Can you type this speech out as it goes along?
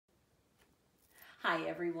Hi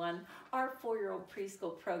everyone. Our 4-year-old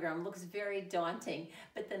preschool program looks very daunting,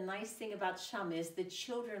 but the nice thing about Chum is the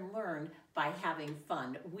children learn by having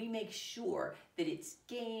fun. We make sure that it's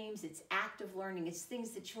games, it's active learning, it's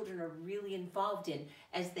things that children are really involved in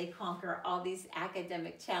as they conquer all these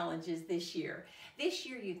academic challenges this year. This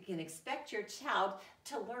year you can expect your child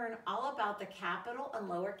to learn all about the capital and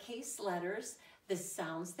lowercase letters, the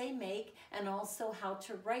sounds they make, and also how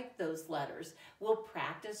to write those letters. We'll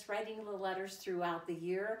practice writing the letters throughout the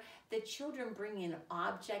year. The children bring in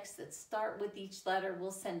objects that start with each letter.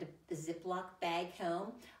 We'll send a Ziploc bag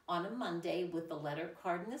home on a Monday with the letter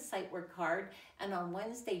card and the sight word card. And on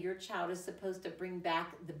Wednesday, your child is supposed to bring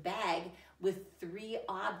back the bag with 3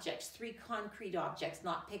 objects, 3 concrete objects,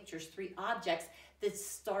 not pictures, 3 objects that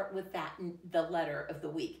start with the letter of the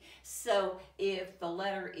week. So if the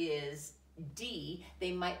letter is D,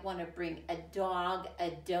 they might want to bring a dog,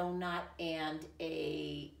 a donut, and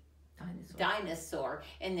a dinosaur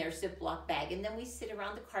in their Ziploc bag. And then we sit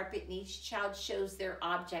around the carpet and each child shows their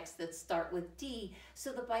objects that start with D,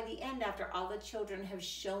 so that by the end, after all the children have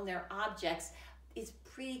shown their objects, it's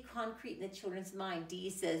pretty concrete in the children's mind. D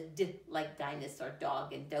says D, like dinosaur,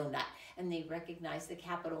 dog, and donut, and they recognize the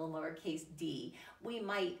capital and lowercase d. We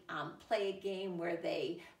might play a game where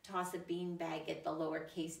they toss a bean bag at the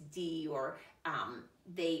lowercase d, or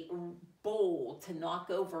they bowl to knock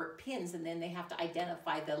over pins, and then they have to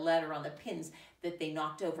identify the letter on the pins that they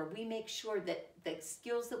knocked over. We make sure that the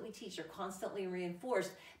skills that we teach are constantly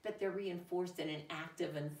reinforced, but they're reinforced in an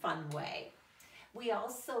active and fun way. We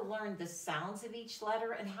also learn the sounds of each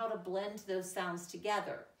letter and how to blend those sounds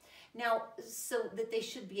together. Now, so that they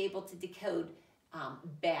should be able to decode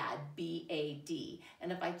bad, B-A-D.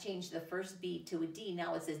 And if I change the first B to a D,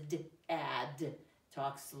 now it says d-ad.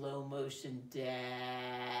 Talk slow motion,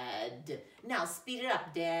 dad. Now speed it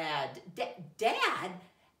up, dad. Dad?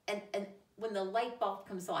 And when the light bulb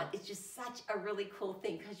comes on, it's just such a really cool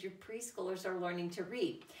thing because your preschoolers are learning to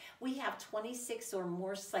read. We have 26 or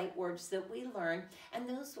more sight words that we learn, and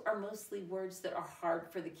those are mostly words that are hard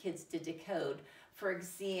for the kids to decode. For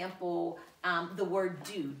example, the word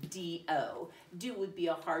do, D-O. Do would be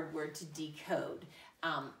a hard word to decode.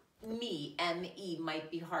 Me, M-E,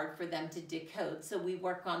 might be hard for them to decode, so we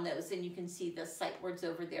work on those, and you can see the sight words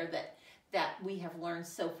over there that we have learned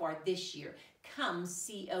so far this year. Come,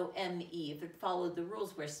 C-O-M-E. If it followed the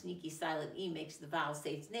rules where sneaky silent E makes the vowel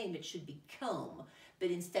say its name, it should be comb,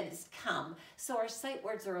 but instead it's come. So our sight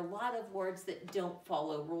words are a lot of words that don't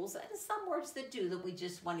follow rules, and some words that do, that we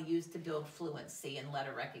just want to use to build fluency and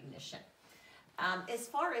letter recognition. As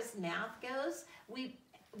far as math goes, we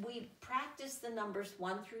practice the numbers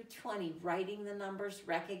 1 through 20, writing the numbers,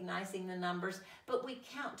 recognizing the numbers, but we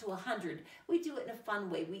count to 100. We do it in a fun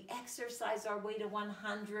way. We exercise our way to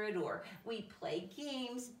 100, or we play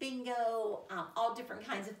games, bingo, all different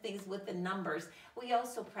kinds of things with the numbers. We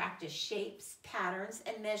also practice shapes, patterns,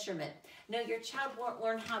 and measurement. Now, your child won't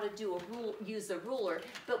learn how to use a ruler,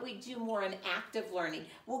 but we do more in active learning.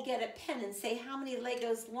 We'll get a pen and say, how many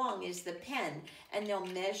Legos long is the pen? And they'll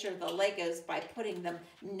measure the Legos by putting them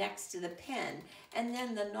next to the pen. And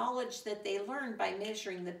then the knowledge that they learn by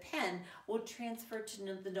measuring the pen will transfer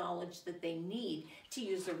to the knowledge that they need to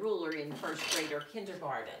use a ruler in first grade or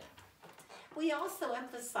kindergarten. We also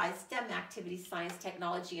emphasize STEM activities, science,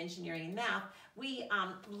 technology, engineering, and math. We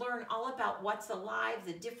learn all about what's alive,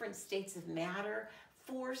 the different states of matter,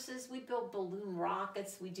 forces. We build balloon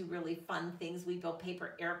rockets. We do really fun things. We build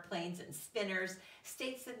paper airplanes and spinners.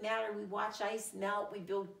 States that matter. We watch ice melt.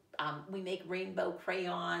 We make rainbow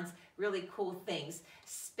crayons. Really cool things.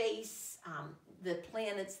 Space, the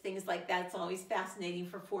planets, things like that. It's always fascinating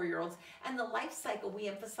for 4-year-olds. And the life cycle we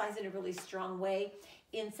emphasize in a really strong way.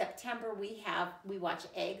 In September, we watch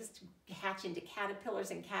eggs hatch into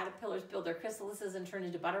caterpillars, and caterpillars build their chrysalises and turn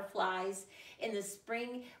into butterflies. In the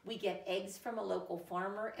spring, we get eggs from a local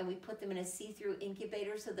farmer, and we put them in a see-through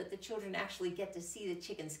incubator so that the children actually get to see the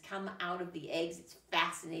chickens come out of the eggs. It's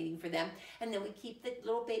fascinating for them. And then we keep the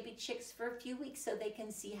little baby chicks for a few weeks so they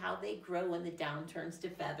can see how they grow when the down turns to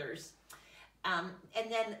feathers. And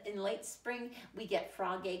then in late spring, we get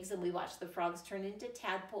frog eggs, and we watch the frogs turn into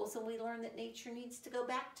tadpoles, and we learn that nature needs to go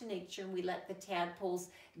back to nature, and we let the tadpoles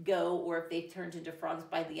go, or if they've turned into frogs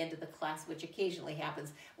by the end of the class, which occasionally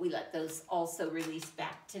happens, we let those also release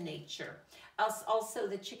back to nature. Also,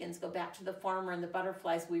 the chickens go back to the farmer, and the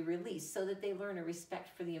butterflies we release so that they learn a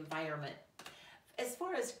respect for the environment. As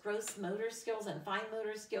far as gross motor skills and fine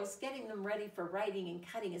motor skills, getting them ready for writing and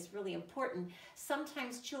cutting is really important.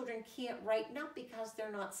 Sometimes children can't write, not because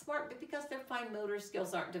they're not smart, but because their fine motor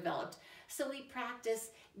skills aren't developed. So we practice,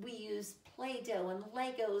 we use Play-Doh and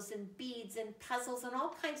Legos and beads and puzzles and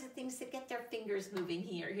all kinds of things to get their fingers moving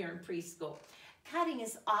here in preschool. Cutting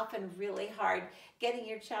is often really hard. Getting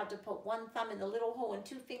your child to put one thumb in the little hole and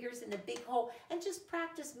two fingers in the big hole and just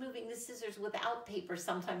practice moving the scissors without paper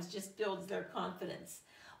sometimes just builds their confidence.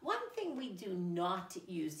 One thing we do not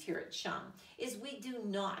use here at Chum is we do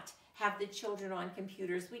not have the children on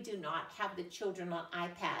computers. We do not have the children on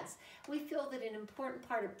iPads. We feel that an important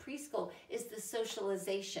part of preschool is the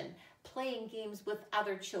socialization, playing games with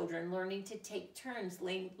other children, learning to take turns,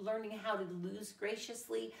 learning how to lose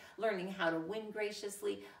graciously, learning how to win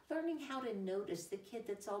graciously, learning how to notice the kid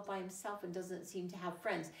that's all by himself and doesn't seem to have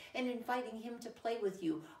friends, and inviting him to play with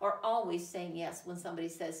you, or always saying yes when somebody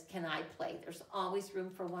says, can I play? There's always room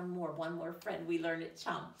for one more friend we learn at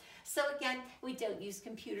Chum. So again, we don't use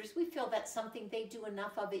computers. We feel that's something they do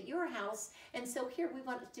enough of at your house, and so here we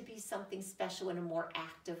want it to be something special and a more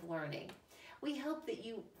active learning. We hope that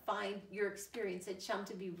you find your experience at Chum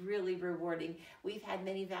to be really rewarding. We've had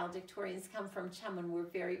many valedictorians come from Chum, and we're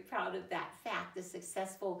very proud of that fact, the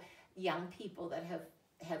successful young people that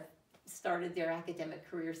have started their academic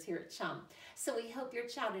careers here at Chum. So we hope your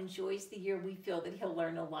child enjoys the year. We feel that he'll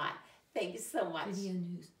learn a lot. Thanks so much. Video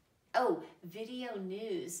news. Oh, video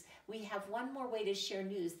news. We have one more way to share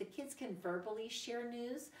news. The kids can verbally share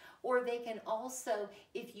news, or they can also,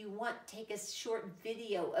 if you want, take a short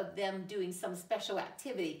video of them doing some special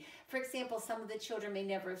activity. For example, some of the children may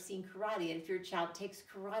never have seen karate, and if your child takes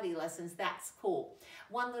karate lessons, that's cool.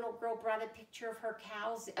 One little girl brought a picture of her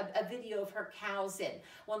cows, a video of her cows in.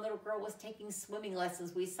 One little girl was taking swimming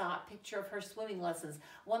lessons. We saw a picture of her swimming lessons.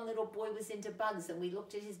 One little boy was into bugs, and we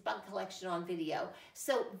looked at his bug collection on video.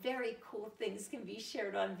 So very cool things can be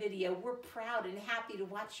shared on video. We're proud and happy to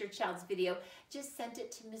watch your child's video. Just send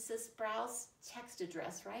it to Mrs. Sproul's text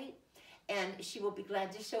address, right? And she will be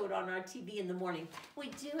glad to show it on our TV in the morning. We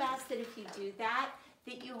do ask that if you do that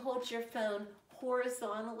you hold your phone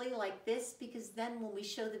horizontally like this, because then when we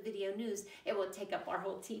show the video news, it will take up our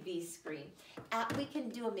whole TV screen. We can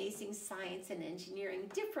do amazing science and engineering,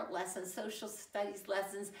 different lessons, social studies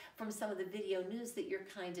lessons from some of the video news that you're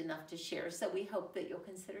kind enough to share. So we hope that you'll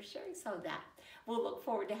consider sharing some of that. We'll look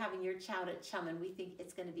forward to having your child at Chum, and we think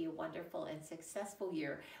it's going to be a wonderful and successful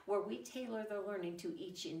year where we tailor the learning to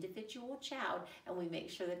each individual child, and we make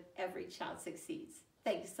sure that every child succeeds.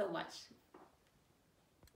 Thanks so much.